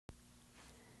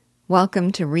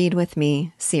Welcome to Read With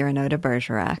Me, Cyrano de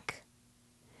Bergerac.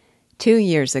 2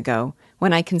 years ago,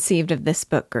 when I conceived of this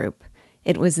book group,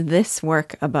 it was this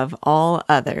work above all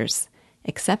others,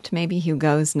 except maybe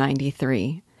Hugo's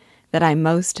 93, that I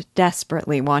most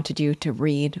desperately wanted you to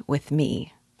read with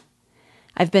me.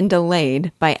 I've been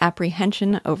delayed by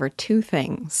apprehension over 2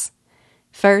 things.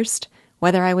 First,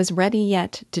 whether I was ready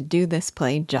yet to do this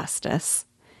play justice,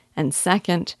 and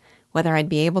second, whether I'd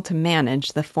be able to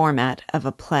manage the format of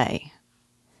a play.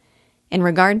 In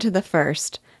regard to the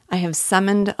first, I have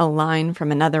summoned a line from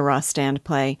another Rostand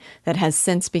play that has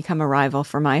since become a rival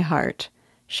for my heart,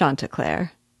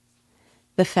 Chanticleer.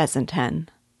 The Pheasant Hen.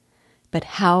 But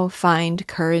how find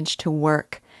courage to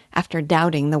work after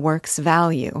doubting the work's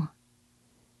value?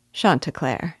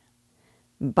 Chanticleer.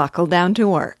 Buckle down to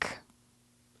work.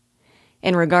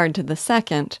 In regard to the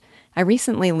second, I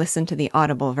recently listened to the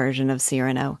Audible version of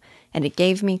Cyrano, and it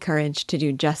gave me courage to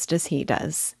do just as he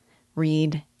does.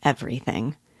 Read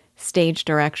everything. Stage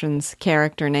directions,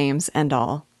 character names, and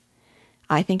all.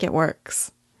 I think it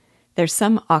works. There's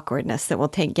some awkwardness that will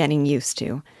take getting used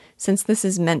to, since this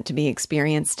is meant to be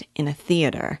experienced in a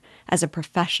theater as a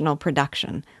professional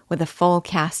production with a full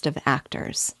cast of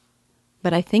actors.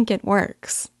 But I think it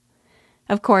works.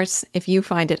 Of course, if you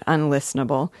find it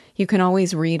unlistenable, you can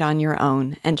always read on your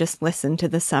own and just listen to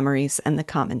the summaries and the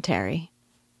commentary.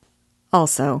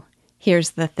 Also,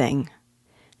 here's the thing.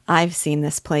 I've seen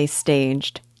this play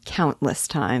staged countless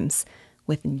times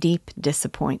with deep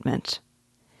disappointment.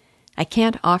 I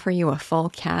can't offer you a full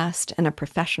cast and a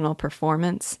professional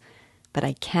performance, but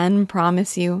I can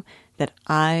promise you that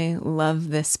I love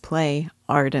this play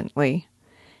ardently,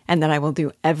 and that I will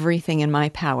do everything in my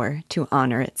power to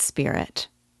honor its spirit.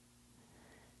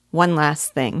 One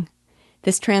last thing.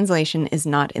 This translation is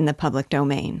not in the public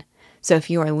domain, so if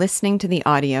you are listening to the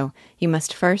audio, you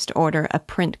must first order a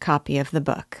print copy of the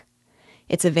book.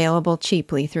 It's available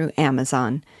cheaply through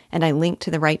Amazon, and I link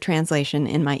to the right translation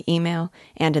in my email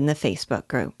and in the Facebook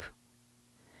group.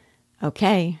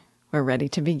 Okay, we're ready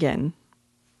to begin.